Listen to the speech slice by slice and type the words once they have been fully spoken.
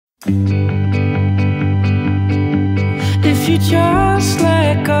If you just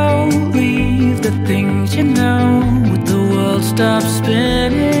let go, leave the things you know, with the world stop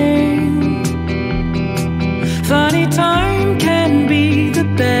spinning. Funny, time can be the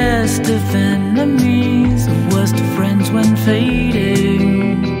best of enemies, the worst of friends when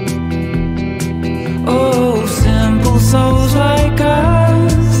fading. Oh, simple souls like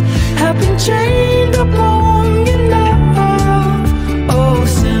us have been chained up long enough. Oh,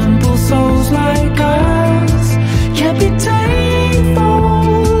 simple souls like us can't be tamed for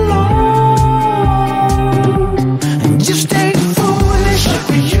long. And just stay foolish like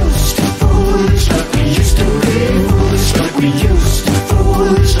we used to, foolish like we used to be, foolish like we used to,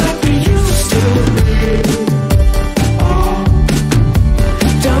 foolish like we used to be. Oh,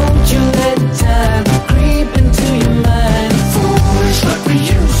 don't you let time creep into your mind. Foolish like we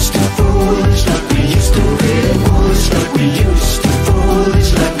used to, foolish like we used to be, foolish like we used to, foolish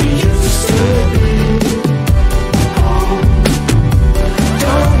like we used to be.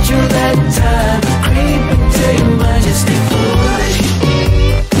 Don't you let time creep into your mind. Just stay foolish.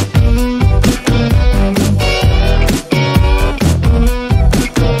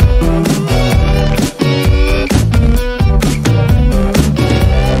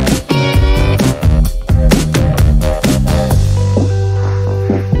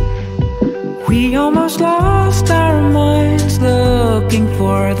 We almost lost our minds, looking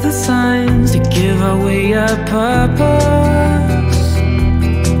for the signs to give away our purpose.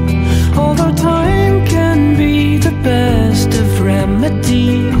 Although time can be the best of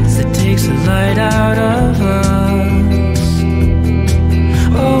remedies, it takes the light out of us.